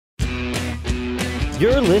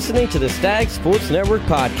You're listening to the Stag Sports Network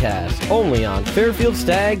podcast, only on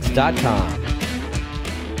FairfieldStags.com.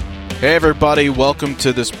 Hey everybody, welcome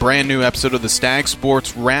to this brand new episode of the Stag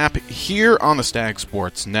Sports Wrap here on the Stag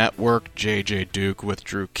Sports Network. JJ Duke with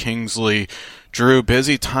Drew Kingsley. Drew,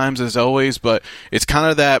 busy times as always, but it's kind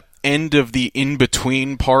of that end of the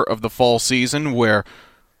in-between part of the fall season where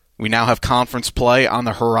we now have conference play on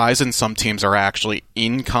the horizon. Some teams are actually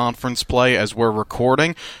in conference play as we're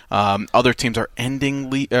recording. Other teams are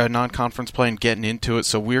ending non-conference play and getting into it.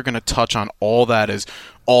 So we're going to touch on all that as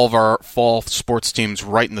all of our fall sports teams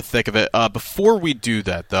right in the thick of it. Before we do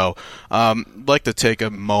that, though, I'd like to take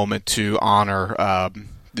a moment to honor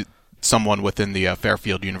someone within the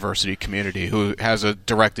Fairfield University community who has a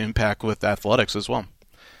direct impact with athletics as well.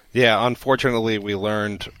 Yeah, unfortunately, we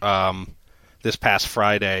learned this past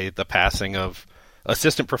Friday the passing of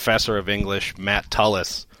assistant professor of English Matt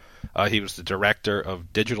Tullis. He was the director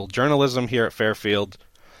of digital journalism here at Fairfield,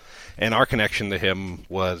 and our connection to him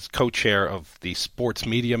was co-chair of the sports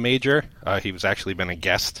media major. He was actually been a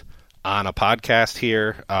guest on a podcast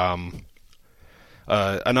here. An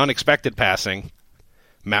unexpected passing.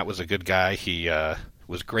 Matt was a good guy. He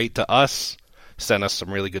was great to us, sent us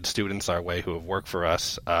some really good students our way who have worked for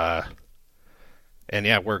us. And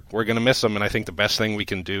yeah, we're going to miss him, and I think the best thing we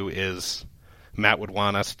can do is Matt would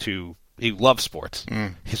want us to – he loves sports.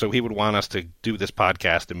 So he would want us to do this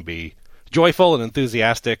podcast and be joyful and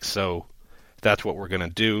enthusiastic, so that's what we're going to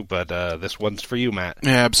do. But this one's for you, Matt.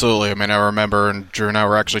 Yeah, absolutely. I mean, I remember, and Drew and I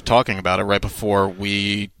were actually talking about it right before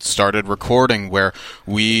we started recording, where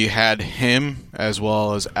we had him as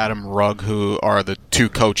well as Adam Rugg, who are the two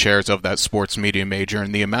co-chairs of that sports media major,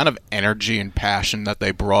 and the amount of energy and passion that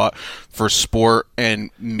they brought for sport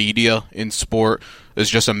and media in sport is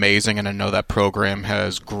just amazing, and I know that program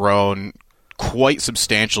has grown quite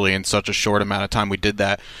substantially in such a short amount of time. We did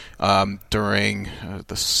that during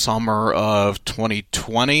the summer of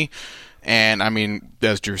 2020, and I mean,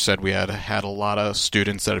 as Drew said, we had a lot of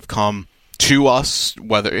students that have come to us,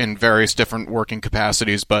 whether in various different working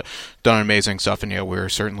capacities, but done amazing stuff, and yeah, we're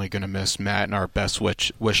certainly going to miss Matt, and our best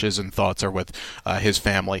wishes and thoughts are with his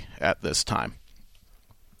family at this time.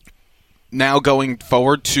 Now going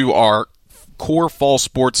forward to our core fall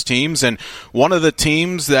sports teams, and one of the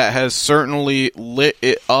teams that has certainly lit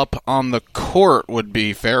it up on the court would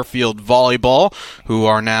be Fairfield Volleyball, who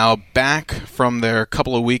are now back from their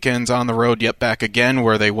couple of weekends on the road, yet back again,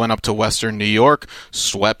 where they went up to Western New York,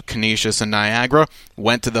 swept Canisius and Niagara,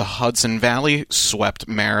 went to the Hudson Valley, swept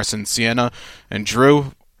Marist and Siena, and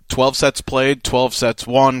Drew, 12 sets played, 12 sets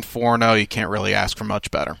won, 4-0. You can't really ask for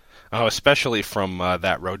much better. Oh, especially from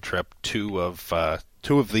that road trip, two of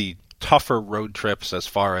the tougher road trips as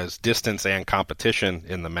far as distance and competition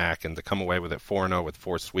in the MAC, and to come away with it 4-0 with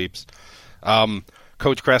 4 sweeps.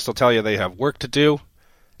 Coach Kress will tell you they have work to do,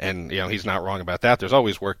 and he's not wrong about that. There's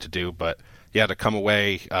always work to do, but yeah, to come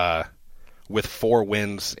away with 4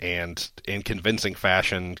 wins and in convincing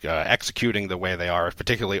fashion, executing the way they are,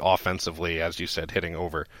 particularly offensively, as you said, hitting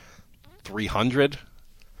over 300.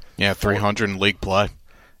 Yeah, 300 in league play.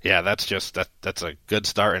 Yeah, that's a good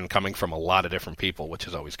start, and coming from a lot of different people, which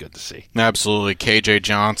is always good to see. Absolutely. KJ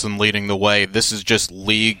Johnson leading the way. This is just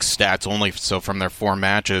league stats only, so from their 4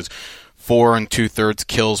 matches, 4 2/3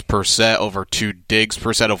 kills per set, over 2 digs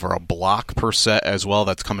per set, over a block per set as well.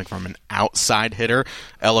 That's coming from an outside hitter.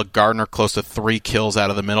 Ella Gardner close to 3 kills out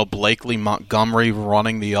of the middle. Blakely Montgomery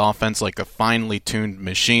running the offense like a finely tuned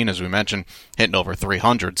machine, as we mentioned, hitting over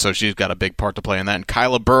 300, so she's got a big part to play in that. And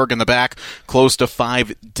Kyla Berg in the back, close to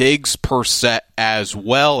 5 digs per set as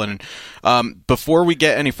well. And before we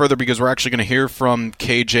get any further, because we're actually going to hear from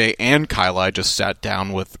KJ and Kyla, I just sat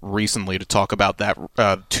down with recently to talk about that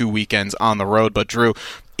 2 weekends on the road. But Drew,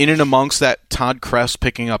 in and amongst that, Todd Kress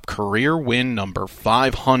picking up career win number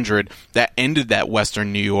 500 that ended that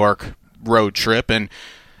Western New York road trip. And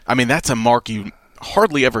I mean, that's a mark you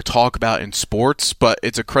hardly ever talk about in sports, but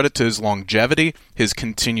it's a credit to his longevity, his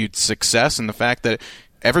continued success, and the fact that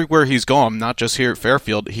everywhere he's gone, not just here at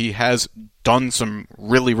Fairfield, he has done some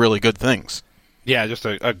really, really good things. Yeah, just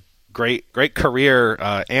a great career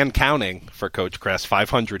and counting for Coach Kress.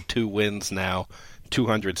 502 wins now,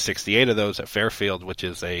 268 of those at Fairfield, which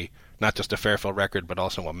is not just a Fairfield record, but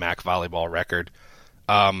also a MAC volleyball record.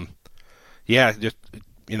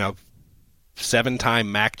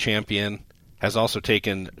 7-time MAC champion, has also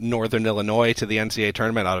taken Northern Illinois to the NCAA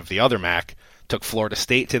tournament out of the other MAC, took Florida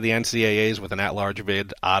State to the NCAAs with an at-large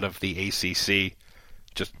bid out of the ACC.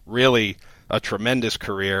 Just really a tremendous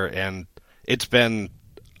career, and it's been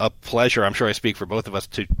a pleasure, I'm sure I speak for both of us,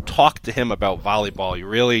 to talk to him about volleyball.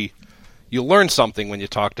 You learn something when you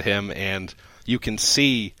talk to him, and you can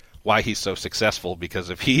see why he's so successful, because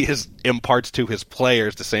if he imparts to his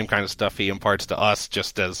players the same kind of stuff he imparts to us,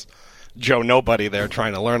 just as Joe Nobody there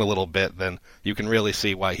trying to learn a little bit, then you can really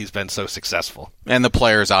see why he's been so successful. And the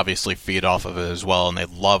players obviously feed off of it as well, and they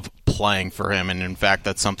love playing for him. And in fact,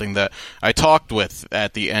 that's something that I talked with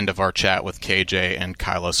at the end of our chat with KJ and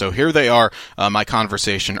Kyla. So here they are, my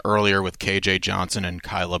conversation earlier with KJ Johnson and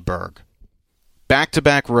Kyla Berg.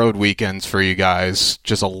 Back-to-back road weekends for you guys.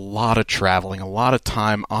 Just a lot of traveling, a lot of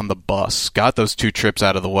time on the bus. Got those 2 trips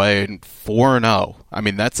out of the way, and 4-0. I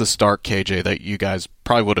mean, that's a start, KJ, that you guys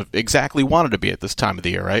probably would have exactly wanted to be at this time of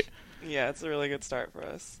the year, right? Yeah, it's a really good start for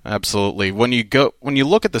us. Absolutely. When you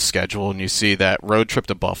look at the schedule and you see that road trip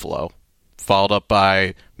to Buffalo, followed up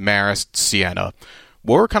by Marist, Siena,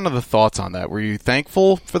 what were kind of the thoughts on that? Were you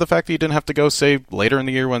thankful for the fact that you didn't have to go, say, later in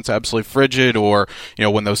the year when it's absolutely frigid, or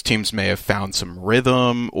when those teams may have found some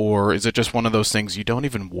rhythm, or is it just one of those things you don't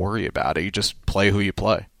even worry about it? You just play who you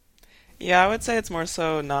play? Yeah, I would say it's more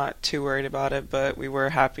so not too worried about it, but we were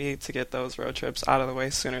happy to get those road trips out of the way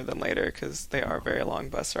sooner than later because they are very long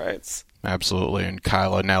bus rides. Absolutely. And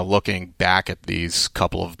Kyla, now looking back at these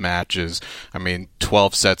couple of matches, I mean,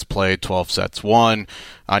 12 sets played, 12 sets won.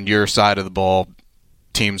 On your side of the ball,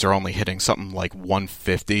 teams are only hitting something like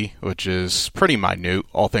 150, which is pretty minute,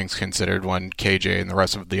 all things considered, when KJ and the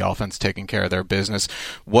rest of the offense taking care of their business.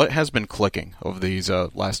 What has been clicking over these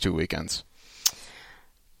last 2 weekends?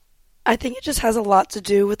 I think it just has a lot to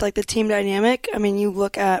do with the team dynamic. I mean, you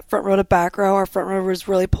look at front row to back row. Our front row is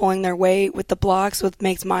really pulling their weight with the blocks, which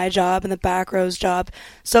makes my job and the back row's job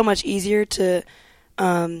so much easier to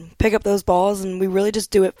pick up those balls, and we really just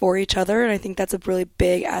do it for each other, and I think that's a really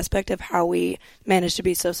big aspect of how we managed to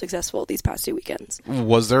be so successful these past 2 weekends.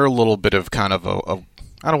 Was there a little bit of kind of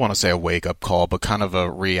I don't want to say a wake-up call, but kind of a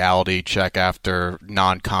reality check after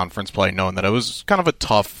non-conference play, knowing that it was kind of a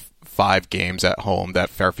tough 5 games at home, that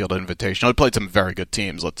Fairfield Invitational? It played some very good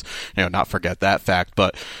teams, let's not forget that fact,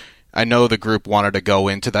 but I know the group wanted to go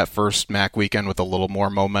into that first MAC weekend with a little more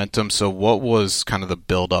momentum, so what was kind of the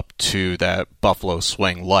build-up to that Buffalo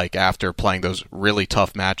swing like after playing those really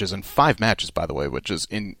tough matches, and 5 matches, by the way, which is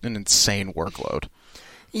an insane workload?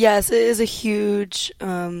 Yes, it is a huge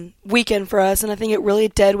weekend for us, and I think it really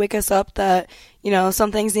did wake us up that,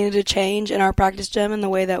 some things needed to change in our practice gym and the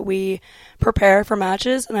way that we prepare for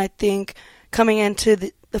matches, and I think coming into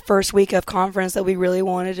the first week of conference that we really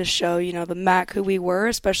wanted to show, the MAC who we were,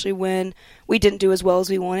 especially when we didn't do as well as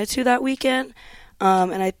we wanted to that weekend.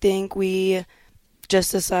 And I think we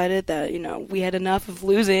just decided that, we had enough of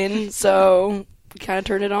losing, so we kind of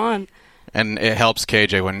turned it on. And it helps,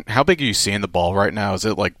 KJ. How big are you seeing the ball right now? Is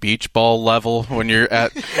it like beach ball level when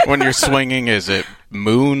you're swinging? Is it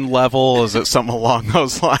moon level? Is it something along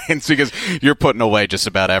those lines? Because you're putting away just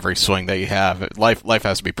about every swing that you have. Life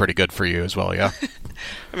has to be pretty good for you as well, yeah?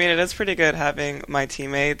 I mean, it is pretty good having my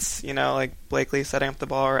teammates, like Blakely setting up the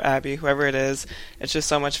ball, or Abby, whoever it is. It's just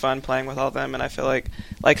so much fun playing with all of them, and I feel like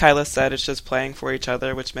Kyla said, it's just playing for each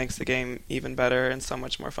other, which makes the game even better and so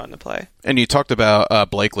much more fun to play. And you talked about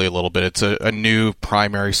Blakely a little bit. It's a new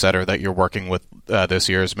primary setter that you're working with this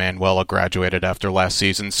year, as Manuela graduated after last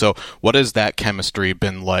season. So what has that chemistry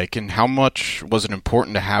been like, and how much was it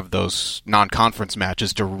important to have those non-conference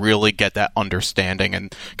matches to really get that understanding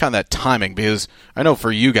and kind of that timing? Because I know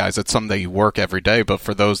for you guys, it's something that you work every day, but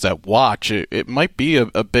for those that watch, it might be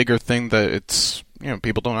a bigger thing that it's,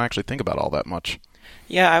 people don't actually think about all that much.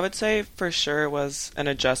 Yeah, I would say for sure it was an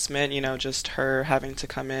adjustment, just her having to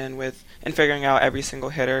come in with and figuring out every single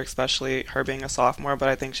hitter, especially her being a sophomore, but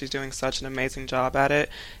I think she's doing such an amazing job at it,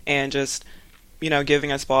 and just,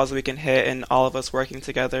 giving us balls that we can hit, and all of us working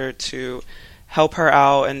together to help her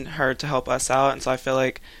out and her to help us out, and so I feel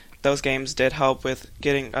like those games did help with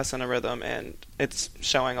getting us in a rhythm, and it's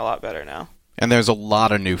showing a lot better now. And there's a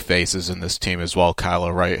lot of new faces in this team as well,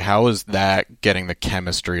 Kyla, right? How is that getting the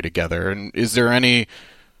chemistry together? And is there any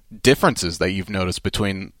differences that you've noticed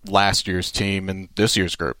between last year's team and this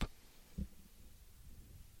year's group?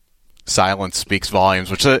 Silence speaks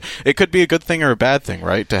volumes, which it could be a good thing or a bad thing,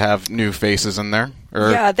 right, to have new faces in there?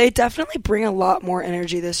 Yeah, they definitely bring a lot more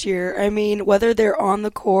energy this year. I mean, whether they're on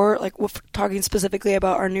the court, like we're talking specifically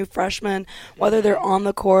about our new freshmen, whether they're on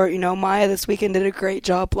the court, Maya this weekend did a great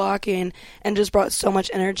job blocking and just brought so much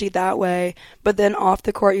energy that way. But then off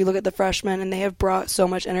the court, you look at the freshmen, and they have brought so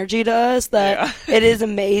much energy to us that it is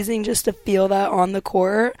amazing just to feel that on the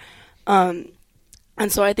court.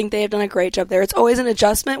 And so I think they have done a great job there. It's always an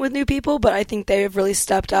adjustment with new people, but I think they have really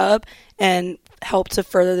stepped up and helped to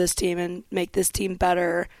further this team and make this team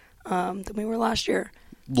better than we were last year.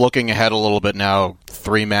 Looking ahead a little bit now,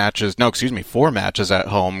 4 matches at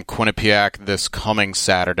home. Quinnipiac this coming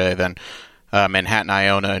Saturday, then Manhattan,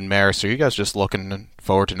 Iona, and Marist. Are you guys just looking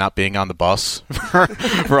forward to not being on the bus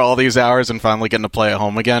for all these hours and finally getting to play at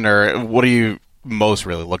home again? Or what are you most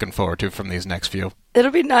really looking forward to from these next few?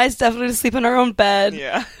 It'll be nice definitely to sleep in our own bed.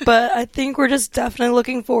 Yeah. But I think we're just definitely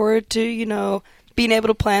looking forward to, being able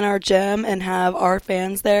to play in our gym and have our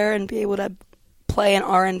fans there and be able to play in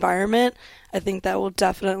our environment. I think that will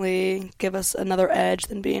definitely give us another edge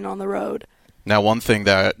than being on the road. Now, one thing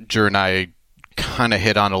that Drew and I kind of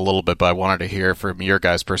hit on a little bit, but I wanted to hear from your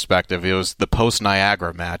guys' perspective. It was the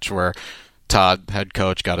post-Niagara match where Todd, head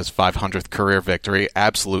coach, got his 500th career victory.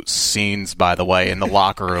 Absolute scenes, by the way, in the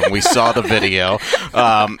locker room. We saw the video.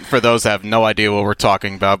 For those that have no idea what we're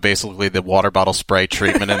talking about, basically the water bottle spray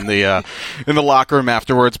treatment in the locker room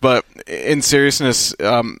afterwards. But in seriousness,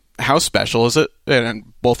 how special is it?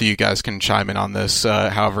 And both of you guys can chime in on this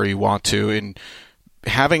however you want to. In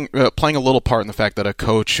having playing a little part in the fact that a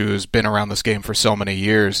coach who's been around this game for so many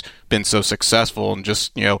years, been so successful, and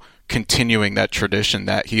just continuing that tradition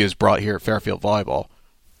that he has brought here at Fairfield Volleyball.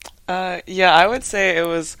 Yeah, I would say it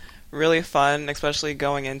was really fun, especially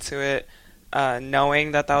going into it,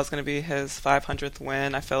 knowing that was going to be his 500th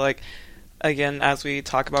win. I feel like, again, as we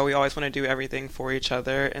talk about, we always want to do everything for each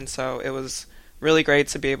other, and so it was really great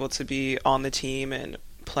to be able to be on the team and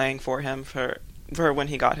playing for him for when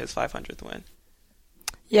he got his 500th win.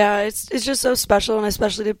 Yeah, it's just so special, and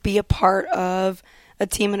especially to be a part of a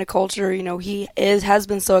team and a culture. He has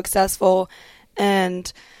been so successful,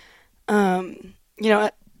 and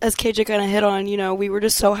as KJ kind of hit on, we were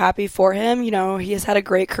just so happy for him. He has had a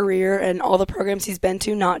great career in all the programs he's been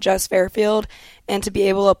to, not just Fairfield, and to be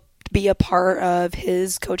able to be a part of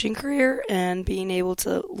his coaching career and being able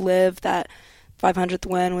to live that 500th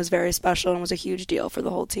win was very special and was a huge deal for the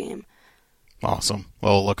whole team. Awesome.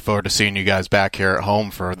 Well, look forward to seeing you guys back here at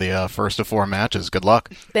home for the first of 4 matches. Good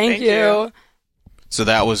luck. Thank you. So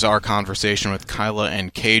that was our conversation with Kyla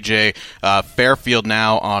and KJ. Fairfield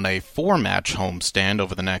now on a 4-match homestand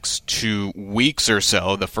over the next 2 weeks or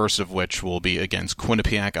so, the first of which will be against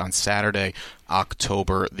Quinnipiac on Saturday,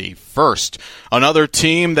 October the 1st. Another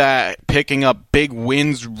team that picking up big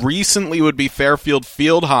wins recently would be Fairfield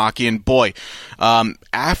Field Hockey. And boy,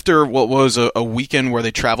 after what was a weekend where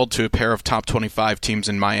they traveled to a pair of top 25 teams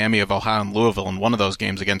in Miami of Ohio and Louisville, and one of those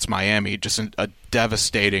games against Miami, just a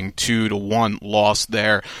devastating 2-1 loss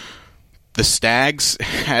there. The Stags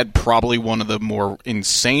had probably one of the more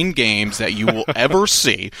insane games that you will ever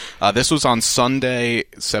see. This was on Sunday,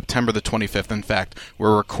 September the 25th. In fact,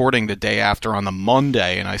 we're recording the day after on the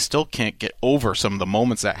Monday, and I still can't get over some of the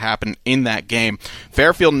moments that happened in that game.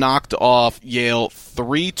 Fairfield knocked off Yale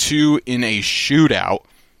 3-2 in a shootout.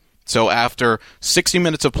 So after 60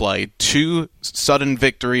 minutes of play, 2 sudden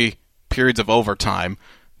victory periods of overtime,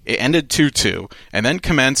 it ended 2-2, and then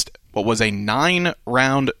commenced what was a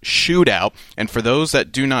 9-round shootout. And for those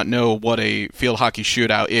that do not know what a field hockey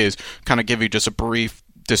shootout is, kind of give you just a brief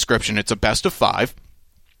description. It's a best of 5.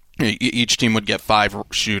 Each team would get 5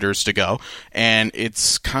 shooters to go. And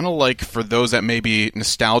it's kind of like, for those that may be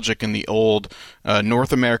nostalgic in the old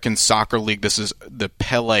North American Soccer League, this is the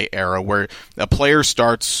Pele era, where a player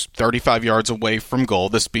starts 35 yards away from goal,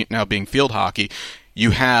 now being field hockey.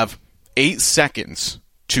 You have 8 seconds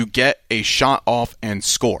to get a shot off and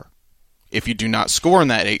score. If you do not score in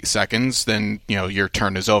that 8 seconds, then your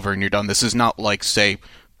turn is over and you're done. This is not like, say,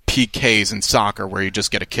 PKs in soccer where you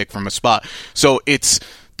just get a kick from a spot. So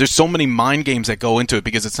there's so many mind games that go into it,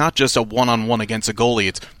 because it's not just a one-on-one against a goalie.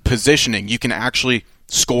 It's positioning. You can actually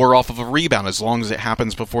score off of a rebound as long as it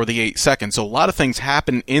happens before the 8 seconds. So a lot of things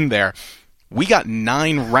happen in there. We got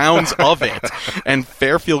 9 rounds of it, and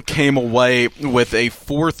Fairfield came away with a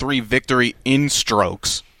 4-3 victory in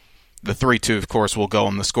strokes. The 3-2, of course, will go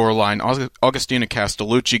on the scoreline. Augustina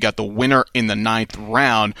Castellucci got the winner in the 9th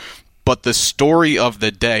round. But the story of the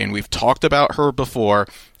day, and we've talked about her before,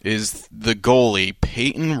 is the goalie,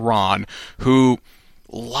 Peyton Ron, who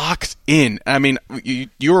locked in. I mean,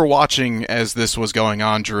 you were watching as this was going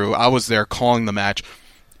on, Drew. I was there calling the match.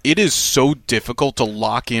 It is so difficult to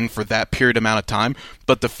lock in for that period amount of time,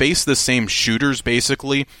 but to face the same shooters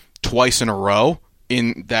basically twice in a row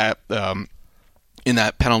in that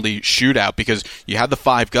penalty shootout, because you had the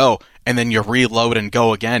 5 go and then you reload and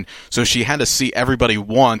go again. So she had to see everybody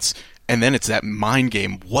once, and then it's that mind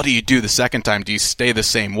game. What do you do the second time? Do you stay the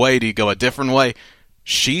same way? Do you go a different way?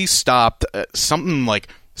 She stopped something like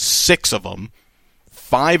 6 of them,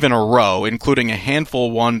 5 in a row, including a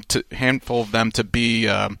handful of them to be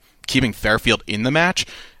keeping Fairfield in the match.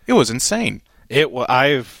 It was insane.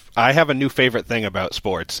 I have a new favorite thing about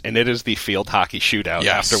it's, and it is the field hockey shootout.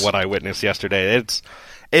 Yes. After what I witnessed yesterday,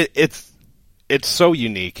 it's it's so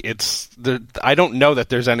unique. I don't know that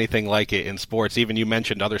there's anything like it in sports. Even you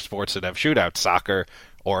mentioned other sports that have shootouts, soccer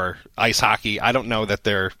or ice hockey. I don't know that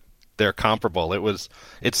they're comparable.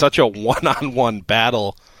 It's such a one-on-one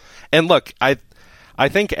battle. And look, I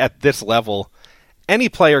think at this level, any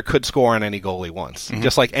player could score on any goalie once,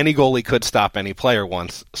 just like any goalie could stop any player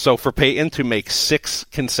once. So for Peyton to make 6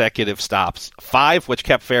 consecutive stops, 5 which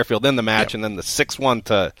kept Fairfield in the match, and then the 6th one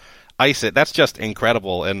to ice it, that's just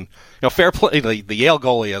incredible. And fair play the Yale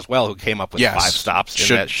goalie as well, who came up with 5 stops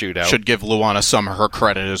in that shootout. Should give Luana some of her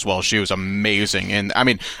credit as well. She was amazing. And I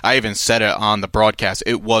mean, I even said it on the broadcast,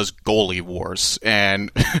 it was goalie wars. And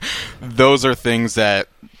those are things that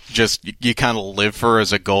just you kind of live for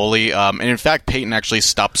as a goalie. And in fact, Peyton actually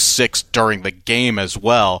stopped 6 during the game as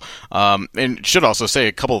well. And should also say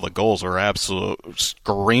a couple of the goals were absolute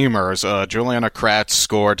screamers. Juliana Kratz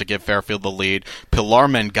scored to give Fairfield the lead. Pilar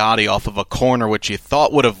Mengatti off of a corner, which you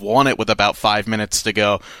thought would have won it with about 5 minutes to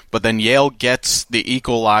go. But then Yale gets the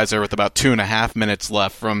equalizer with about 2.5 minutes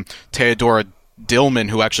left from Theodora Dillman,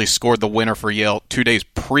 who actually scored the winner for Yale 2 days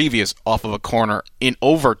previous off of a corner in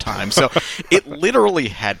overtime. So it literally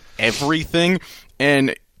had everything,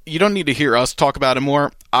 and you don't need to hear us talk about it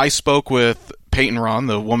more. I spoke with Peyton Ron,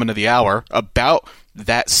 the Woman of the Hour, about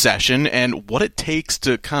that session and what it takes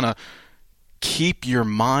to kind of keep your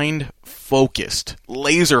mind focused,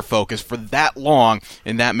 laser focused for that long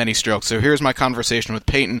in that many strokes. So here's my conversation with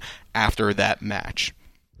Peyton after that match.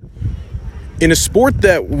 In a sport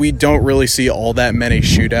that we don't really see all that many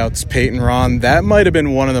shootouts, Peyton Ron, that might have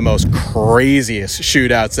been one of the most craziest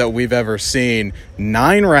shootouts that we've ever seen.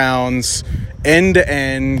 9 rounds, end to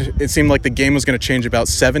end. It seemed like the game was going to change about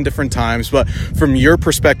 7 different times. But from your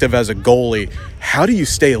perspective as a goalie, how do you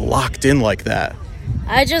stay locked in like that?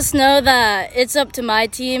 I just know that it's up to my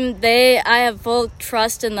team. I have full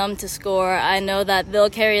trust in them to score. I know that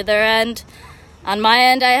they'll carry their end. On my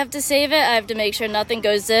end, I have to save it. I have to make sure nothing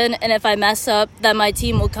goes in. And if I mess up, then my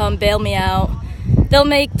team will come bail me out. They'll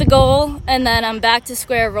make the goal, and then I'm back to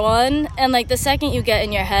square one. And, the second you get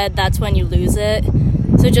in your head, that's when you lose it.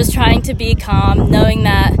 So just trying to be calm, knowing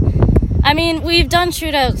that... I mean, we've done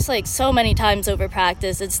shootouts, so many times over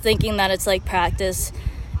practice. It's thinking that it's like practice.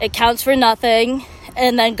 It counts for nothing.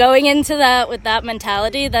 And then going into that with that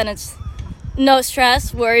mentality, then it's no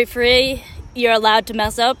stress, worry-free. You're allowed to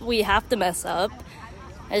mess up. We have to mess up.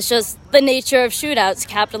 It's just the nature of shootouts,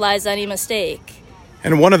 capitalize any mistake.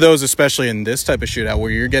 And one of those, especially in this type of shootout,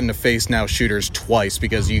 where you're getting to face now shooters twice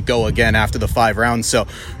because you go again after the 5 rounds. So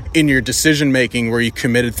in your decision-making, were you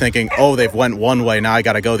committed thinking, they've went one way, now I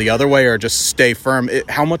got to go the other way, or just stay firm?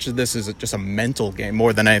 How much of this is just a mental game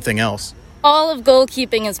more than anything else? All of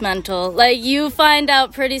goalkeeping is mental. You find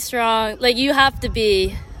out pretty strong. You have to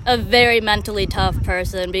be a very mentally tough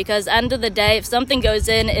person, because end of the day, if something goes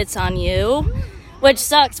in, it's on you, which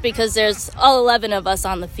sucks because there's all 11 of us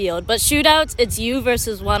on the field. But shootouts, it's you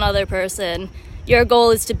versus one other person. Your goal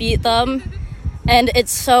is to beat them, and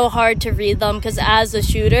it's so hard to read them because as a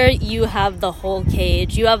shooter, you have the whole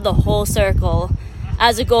cage, you have the whole circle.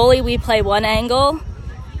 As a goalie, we play one angle,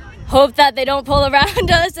 hope that they don't pull around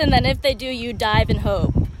us, and then if they do, you dive and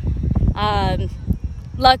hope.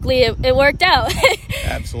 Luckily, it worked out.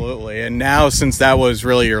 Absolutely. And now, since that was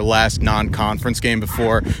really your last non-conference game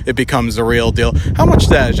before it becomes a real deal, how much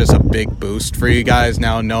that is just a big boost for you guys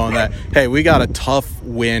now, knowing that, hey, we got a tough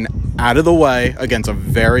win out of the way against a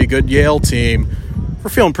very good Yale team.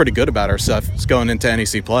 We're feeling pretty good about ourselves going into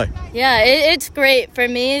NEC play. Yeah, it's great. For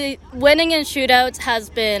me, winning in shootouts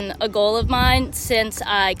has been a goal of mine since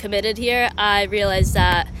I committed here. I realized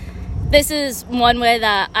that this is one way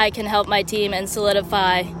that I can help my team and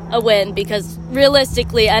solidify a win, because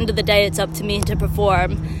realistically, end of the day, it's up to me to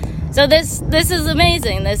perform. So this is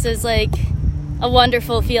amazing. This is a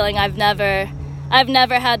wonderful feeling. I've never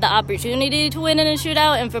had the opportunity to win in a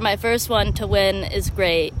shootout, and for my first one to win is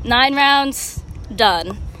great. 9 rounds,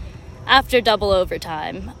 done. After double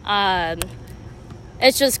overtime.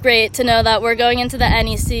 It's just great to know that we're going into the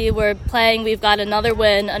NEC, we're playing, we've got another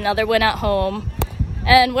win at home.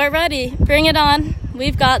 And we're ready. Bring it on.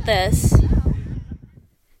 We've got this.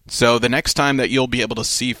 So the next time that you'll be able to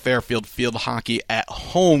see Fairfield field hockey at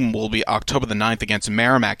home will be October the 9th against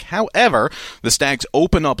Merrimack. However, the Stags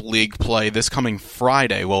open up league play this coming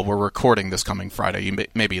Friday. Well, we're recording this coming Friday. You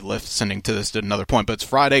may be listening to this at another point, but it's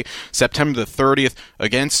Friday, September the 30th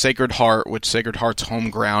against Sacred Heart, which Sacred Heart's home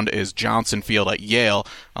ground is Johnson Field at Yale.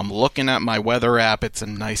 I'm looking at my weather app. It's a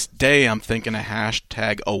nice day. I'm thinking a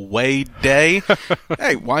hashtag away day.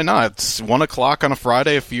 Hey, why not? It's 1 o'clock on a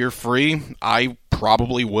Friday if you're free. I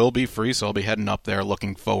probably will be free, so I'll be heading up there,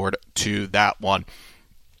 looking forward to that one.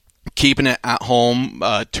 keeping it at home,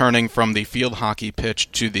 turning from the field hockey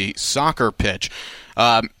pitch to the soccer pitch.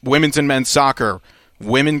 Women's and men's soccer.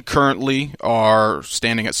 Women currently are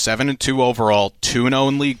standing at 7-2 overall, 2-0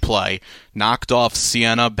 in league play, knocked off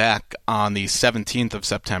Siena back on the 17th of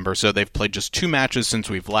September, so they've played just 2 matches since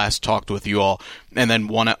we've last talked with you all, and then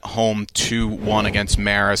one at home, 2-1 against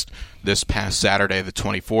Marist this past Saturday, the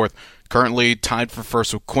 24th. Currently tied for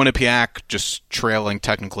first with Quinnipiac, just trailing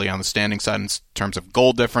technically on the standing side in terms of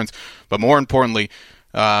goal difference, but more importantly,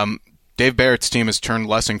 Dave Barrett's team has turned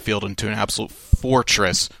Lessingfield into an absolute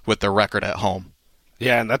fortress with their record at home.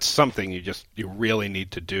 Yeah, and that's something you really need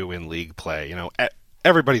to do in league play.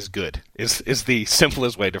 Everybody's good is the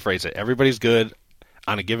simplest way to phrase it. Everybody's good.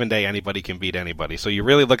 On a given day, anybody can beat anybody. So you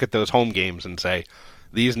really look at those home games and say,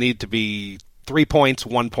 these need to be 3 points,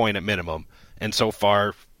 1 point at minimum. And so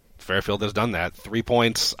far, Fairfield has done that. 3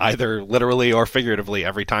 points, either literally or figuratively,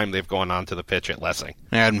 every time they've gone onto the pitch at Lessing.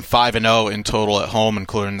 And 5-0 in total at home,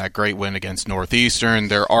 including that great win against Northeastern.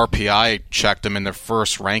 Their RPI checked them in their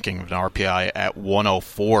first ranking of an RPI at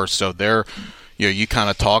 104. So they're, you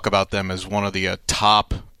kind of talk about them as one of the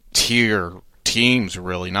top tier teams,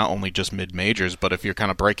 really, not only just mid-majors, but if you're kind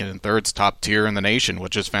of breaking in thirds, top tier in the nation,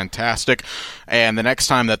 which is fantastic. And the next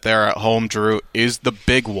time that they're at home, Drew, is the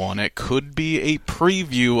big one. It could be a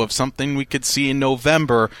preview of something we could see in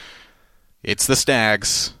November. It's the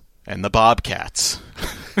Stags and the Bobcats.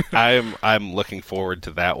 I'm looking forward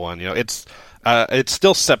to that one. It's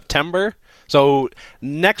still September, so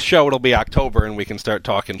next show it'll be October, and we can start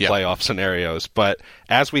talking playoff scenarios. But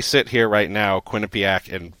as we sit here right now,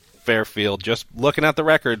 Quinnipiac and Fairfield, just looking at the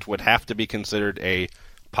records, would have to be considered a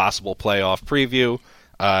possible playoff preview.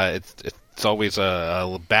 It's always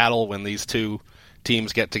a battle when these two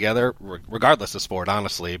teams get together, regardless of sport,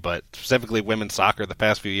 honestly, but specifically women's soccer the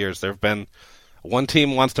past few years, there have been one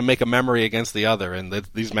team wants to make a memory against the other, and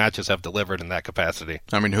these matches have delivered in that capacity.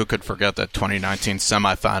 I mean, who could forget that 2019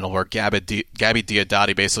 semifinal where Gabby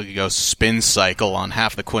Diodati basically goes spin cycle on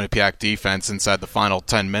half the Quinnipiac defense inside the final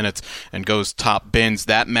 10 minutes and goes top bins.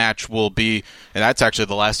 That match will be, and that's actually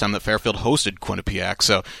the last time that Fairfield hosted Quinnipiac,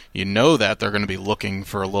 so you know that they're going to be looking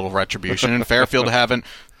for a little retribution, and Fairfield haven't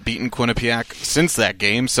beaten Quinnipiac since that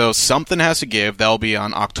game, so something has to give. That'll be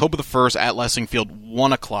on October the 1st at Lessingfield,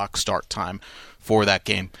 1 o'clock start time for that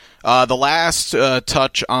game. The last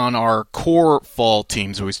touch on our core fall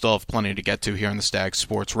teams, we still have plenty to get to here in the Stag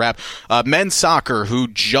Sports Wrap. Men's soccer, who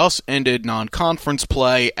just ended non-conference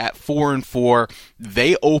play at 4-4,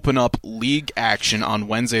 they open up league action on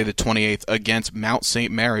Wednesday the 28th against Mount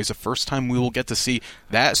St. Mary's. The first time we will get to see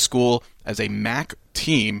that school as a MAC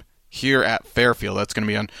team here at Fairfield. That's going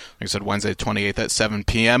to be on, like I said, Wednesday the 28th at 7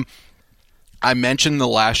 p.m. I mentioned the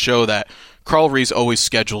last show that Carl Rees always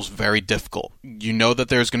schedules very difficult. You know that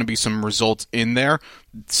there's going to be some results in there,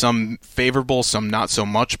 some favorable, some not so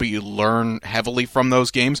much, but you learn heavily from those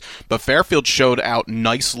games. But Fairfield showed out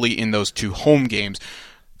nicely in those 2 home games.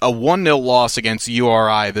 A 1-0 loss against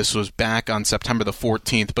URI, this was back on September the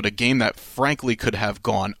 14th, but a game that frankly could have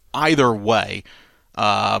gone either way.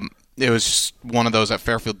 It was one of those that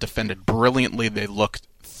Fairfield defended brilliantly. They looked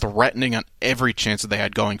threatening on every chance that they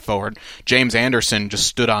had going forward. James Anderson just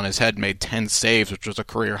stood on his head, made 10 saves, which was a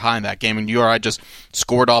career high in that game, and URI just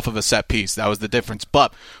scored off of a set piece. That was the difference.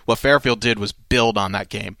 But what Fairfield did was build on that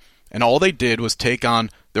game, and all they did was take on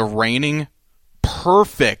the reigning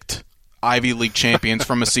perfect Ivy League champions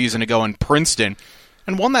from a season ago in Princeton,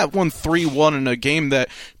 and won that one 3-1 in a game that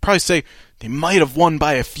probably say they might have won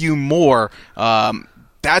by a few more.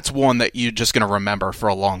 That's one that you're just going to remember for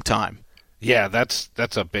a long time. Yeah, that's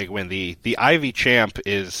a big win. The Ivy champ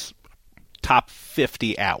is top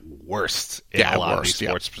 50 at worst in a lot of these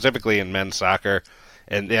sports, specifically in men's soccer.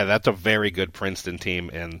 And yeah, that's a very good Princeton team.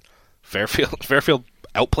 And Fairfield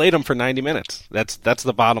outplayed them for 90 minutes. That's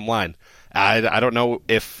the bottom line. I don't know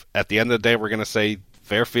if at the end of the day we're going to say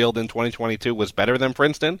Fairfield in 2022 was better than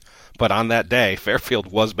Princeton, but on that day,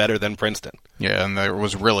 Fairfield was better than Princeton. Yeah, and there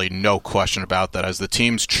was really no question about that as the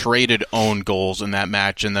teams traded own goals in that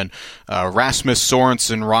match, and then Rasmus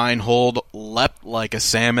Sorensen Reinhold leapt like a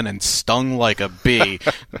salmon and stung like a bee,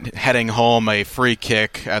 heading home a free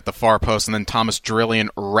kick at the far post, and then Thomas Drillian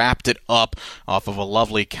wrapped it up off of a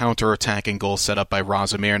lovely counter-attacking goal set up by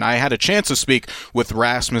Razumir. And I had a chance to speak with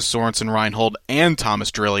Rasmus Sorensen Reinhold and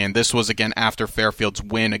Thomas Drillian. This was again after Fairfield's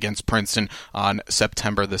win against Princeton on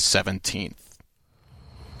September the 17th.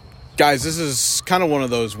 Guys, this is kind of one of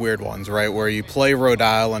those weird ones, right, where you play Rhode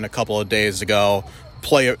Island a couple of days ago,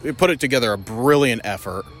 put it together a brilliant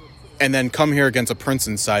effort, and then come here against a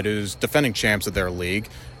Princeton side who's defending champs of their league,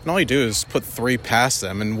 and all you do is put 3 past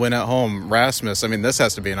them and win at home. Rasmus, I mean, this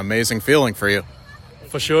has to be an amazing feeling for you.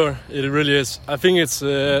 For sure, it really is. I think it's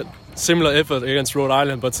a similar effort against Rhode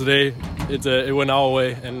Island, but today it went our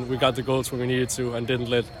way and we got the goals when we needed to and didn't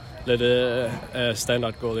let a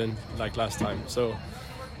standard goal in like last time. So,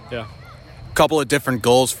 yeah. Couple of different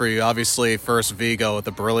goals for you. Obviously, first Vigo with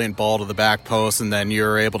a brilliant ball to the back post, and then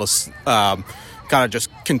you're able to kind of just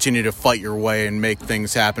continue to fight your way and make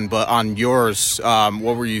things happen. But on yours,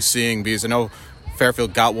 what were you seeing? Because I know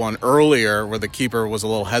Fairfield got one earlier where the keeper was a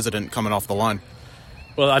little hesitant coming off the line.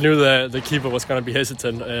 Well, I knew the keeper was going to be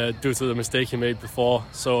hesitant due to the mistake he made before.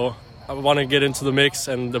 So I wanted to get into the mix,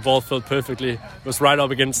 and the ball felt perfectly. It was right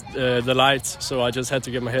up against the lights, so I just had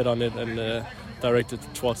to get my head on it and direct it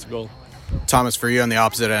towards the goal. Thomas, for you on the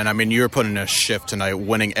opposite end, I mean, you were putting a shift tonight,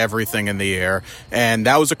 winning everything in the air, and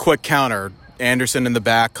that was a quick counter. Anderson in the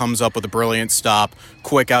back comes up with a brilliant stop,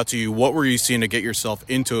 quick out to you. What were you seeing to get yourself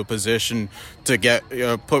into a position to get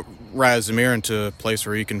put Razmir into a place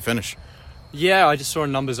where he can finish? Yeah, I just saw a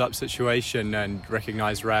numbers up situation and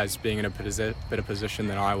recognised Raz being in a better position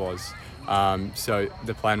than I was. So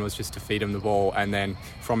the plan was just to feed him the ball, and then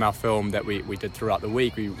from our film that we did throughout the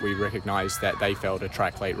week, we recognised that they failed to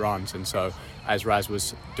track late runs, and so as Raz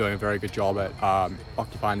was doing a very good job at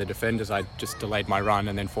occupying the defenders, I just delayed my run,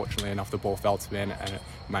 and then fortunately enough the ball fell to me and it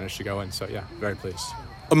managed to go in. So yeah, very pleased.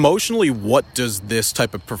 Emotionally, what does this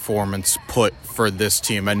type of performance put for this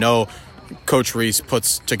team? I know Coach Reese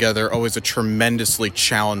puts together always a tremendously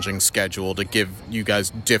challenging schedule to give you guys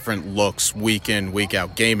different looks week in, week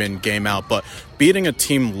out, game in, game out. But beating a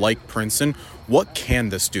team like Princeton, what can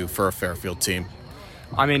this do for a Fairfield team?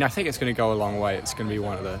 I mean, I think it's going to go a long way. It's going to be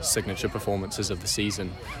one of the signature performances of the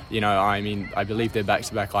season. You know, I mean, I believe they're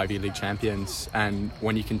back-to-back Ivy League champions, and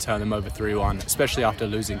when you can turn them over 3-1, especially after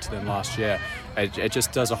losing to them last year, it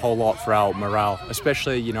just does a whole lot for our morale,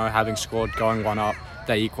 especially, you know, having scored, going one up.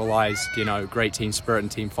 They equalised, you know, great team spirit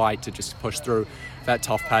and team fight to just push through that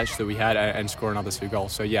tough patch that we had and score another 2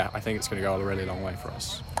 goals. So, yeah, I think it's going to go a really long way for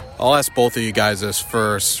us. I'll ask both of you guys this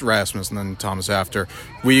first, Rasmus and then Thomas after.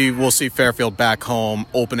 We will see Fairfield back home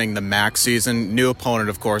opening the MAC season. New opponent,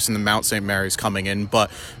 of course, in the Mount St. Mary's coming in.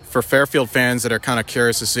 But for Fairfield fans that are kind of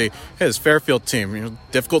curious to see, hey, this Fairfield team, you know,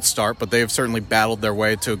 difficult start, but they've certainly battled their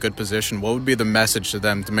way to a good position. What would be the message to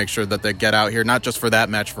them to make sure that they get out here, not just for that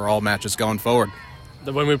match, for all matches going forward?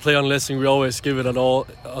 When we play on Lessing, we always give it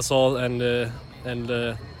us all and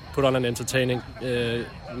put on an entertaining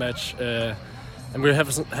match. And we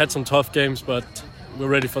have had some tough games, but we're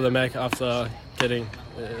ready for the MAC after getting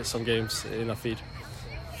some games in our feet.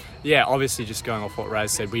 Yeah, obviously just going off what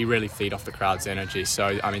Raz said, we really feed off the crowd's energy.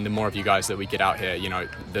 So, I mean, the more of you guys that we get out here, you know,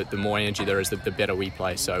 the more energy there is, the better we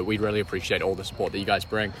play. So we really appreciate all the support that you guys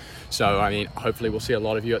bring. So, I mean, hopefully we'll see a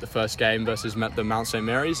lot of you at the first game versus the Mount St.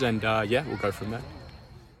 Mary's, and yeah, we'll go from there.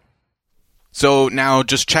 So now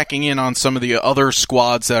just checking in on some of the other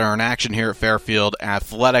squads that are in action here at Fairfield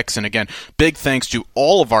Athletics. And again, big thanks to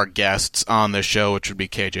all of our guests on the show, which would be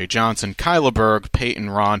KJ Johnson, Kyla Berg, Peyton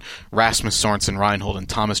Ron, Rasmus Sorensen, Reinhold, and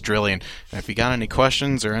Thomas Drillian. And if you got any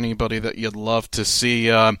questions or anybody that you'd love to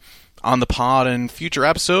see on the pod in future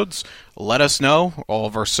episodes, let us know. All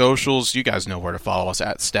of our socials, you guys know where to follow us,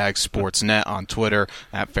 at Stags Sportsnet on Twitter,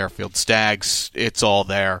 at Fairfield Stags. It's all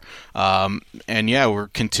there. And yeah, we're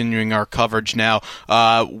continuing our coverage now.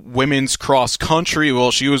 Women's cross country, well,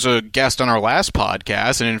 she was a guest on our last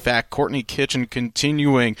podcast, and in fact, Courtney Kitchen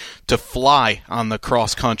continuing to fly on the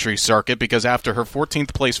cross country circuit, because after her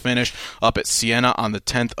 14th place finish up at Siena on the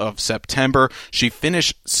 10th of September, she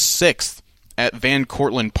finished 6th at Van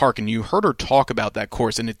Cortlandt Park, and you heard her talk about that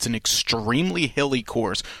course, and it's an extremely hilly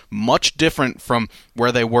course, much different from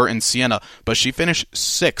where they were in Siena, but she finished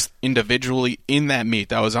 6th individually in that meet.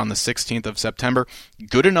 That was on the 16th of September.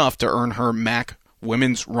 Good enough to earn her MAC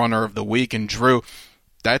Women's Runner of the Week, and Drew,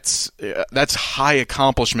 that's high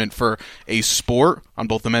accomplishment for a sport on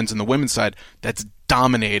both the men's and the women's side that's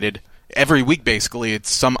dominated. Every week, basically,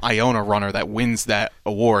 it's some Iona runner that wins that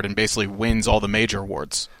award and basically wins all the major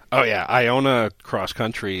awards. Oh, yeah. Iona cross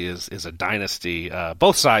country is a dynasty.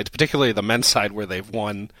 Both sides, particularly the men's side, where they've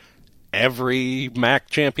won every MAC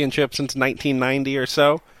championship since 1990 or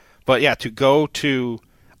so. But, yeah, to go to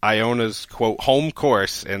Iona's, quote, home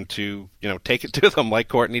course and to, you know, take it to them like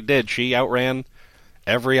Courtney did. She outran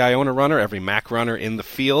every Iona runner, every MAC runner in the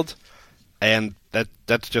field. And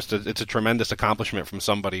that's just it's a tremendous accomplishment from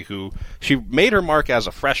somebody who, she made her mark as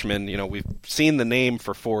a freshman. You know, we've seen the name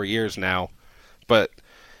for 4 years now, but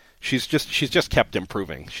she's just kept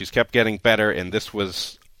improving. She's kept getting better, and this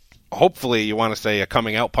was, hopefully, you want to say, a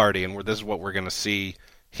coming out party, and this is what we're going to see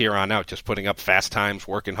here on out, just putting up fast times,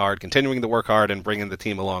 working hard, continuing to work hard, and bringing the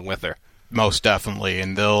team along with her. Most definitely,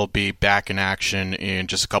 and they'll be back in action in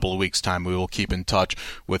just a couple of weeks' time. We will keep in touch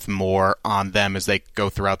with more on them as they go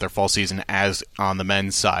throughout their fall season, as on the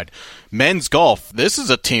men's side. Men's golf, this is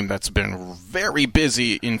a team that's been very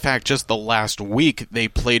busy. In fact, just the last week, they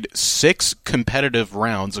played 6 competitive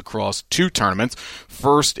rounds across 2 tournaments.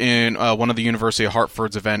 First in one of the University of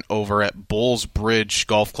Hartford's event over at Bulls Bridge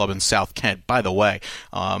Golf Club in South Kent. By the way,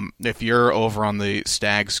 if you're over on the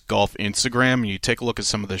Stags Golf Instagram and you take a look at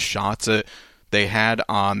some of the shots that they had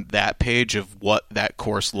on that page of what that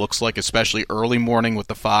course looks like, especially early morning with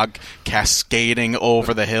the fog cascading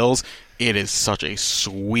over the hills, it is such a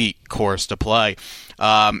sweet course to play.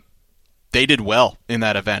 They did well in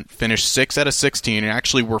that event, finished 6 out of 16, and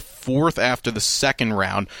actually were 4th after the second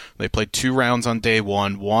round. They played 2 rounds on day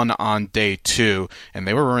 1, 1 on day 2, and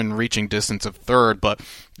they were in reaching distance of 3rd. But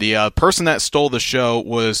the person that stole the show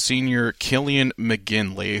was senior Killian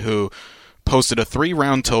McGinley, who posted a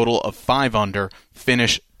 3-round total of 5 under,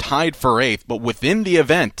 finished tied for 8th, but within the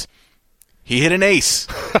event, he hit an ace,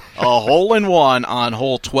 a hole-in-one on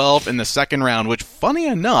hole 12 in the second round, which, funny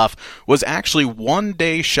enough, was actually 1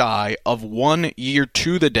 day shy of 1 year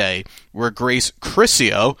to the day where Grace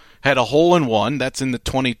Criscio had a hole-in-one. That's in the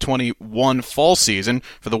 2021 fall season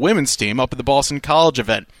for the women's team up at the Boston College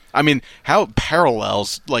event. I mean, how it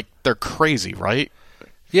parallels, like, they're crazy, right?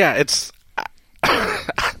 Yeah, it's...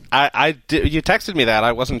 you texted me that.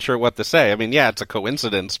 I wasn't sure what to say. I mean, yeah, it's a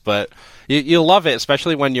coincidence, but you love it,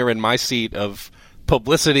 especially when you're in my seat of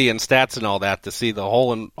publicity and stats and all that, to see the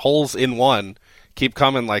holes in one keep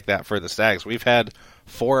coming like that for the Stags. We've had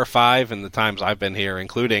 4 or 5 in the times I've been here,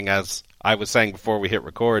 including, as I was saying before we hit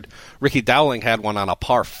record, Ricky Dowling had one on a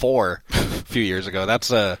par 4 a few years ago.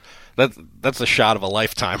 That's a shot of a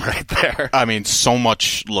lifetime right there. I mean, so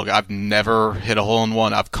much. Look, I've never hit a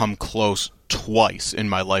hole-in-one. I've come close twice in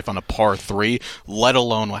my life on a par 3, let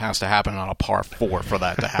alone what has to happen on a par 4 for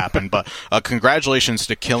that to happen. But congratulations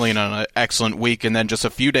to Killian on an excellent week. And then just a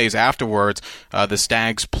few days afterwards, the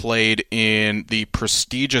Stags played in the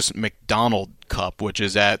prestigious McDonald Cup, which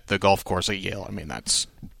is at the golf course at Yale. I mean,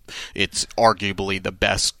 it's arguably the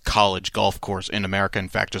best college golf course in America. In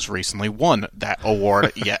fact, just recently won that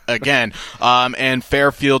award yet again. And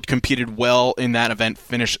Fairfield competed well in that event,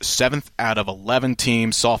 finished 7th out of 11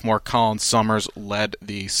 teams. Sophomore Colin Summers led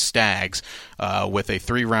the Stags with a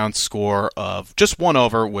 3-round score of just 1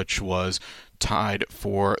 over, which was tied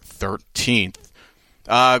for 13th.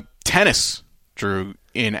 Tennis drew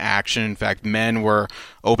in action. In fact, men were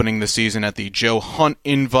opening the season at the Joe Hunt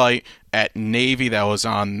Invite at Navy. That was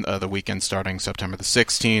on the weekend starting September the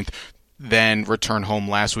 16th. Then returned home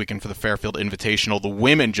last weekend for the Fairfield Invitational. The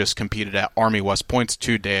women just competed at Army West Point's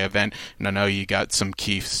 2-day event, and I know you got some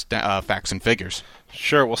key facts and figures.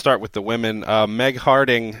 Sure, we'll start with the women. Meg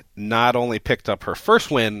Harding not only picked up her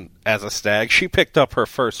first win as a Stag, she picked up her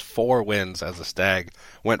first 4 wins as a Stag.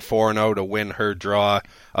 Went 4-0 to win her draw.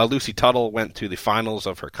 Lucy Tuttle went to the finals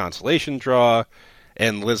of her consolation draw.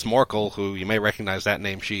 And Liz Morkel, who you may recognize that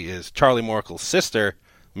name, she is Charlie Morkel's sister,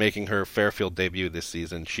 making her Fairfield debut this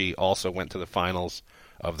season. She also went to the finals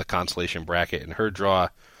of the consolation bracket in her draw.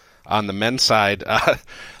 On the men's side,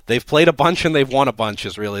 they've played a bunch and they've won a bunch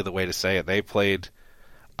is really the way to say it. They played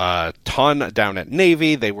a ton down at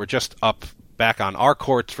Navy. They were just up back on our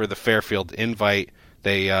courts for the Fairfield Invite.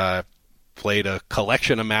 They played a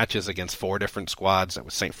collection of matches against 4 different squads. That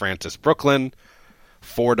was St. Francis Brooklyn,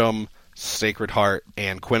 Fordham, Sacred Heart,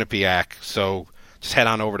 and Quinnipiac. So just head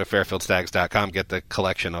on over to fairfieldstags.com, get the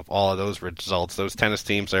collection of all of those results. Those tennis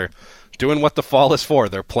teams are doing what the fall is for.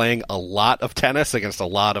 They're playing a lot of tennis against a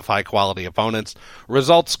lot of high-quality opponents.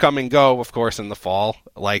 Results come and go, of course, in the fall,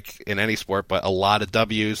 like in any sport, but a lot of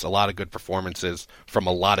W's, a lot of good performances from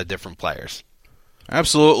a lot of different players.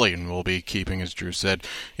 Absolutely, and we'll be keeping, as Drew said,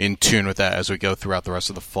 in tune with that as we go throughout the rest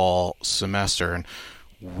of the fall semester. And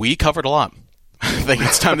we covered a lot. I think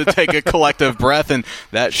it's time to take a collective breath, and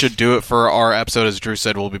that should do it for our episode. As Drew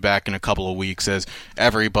said, we'll be back in a couple of weeks as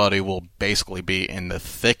everybody will basically be in the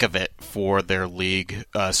thick of it for their league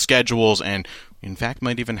schedules, and in fact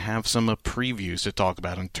might even have some previews to talk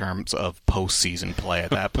about in terms of postseason play at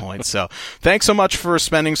that point. So thanks so much for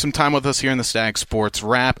spending some time with us here in the Stag Sports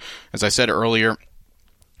Wrap. As I said earlier,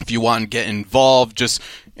 if you want to get involved, just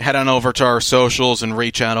head on over to our socials and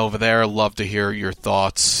reach out over there. Love to hear your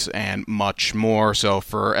thoughts and much more. So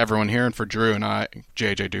for everyone here and for Drew and I,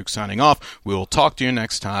 JJ Duke signing off. We will talk to you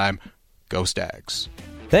next time. Go Stags.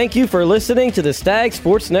 Thank you for listening to the Stag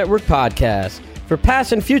Sports Network podcast. For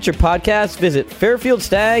past and future podcasts, visit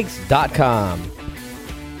fairfieldstags.com.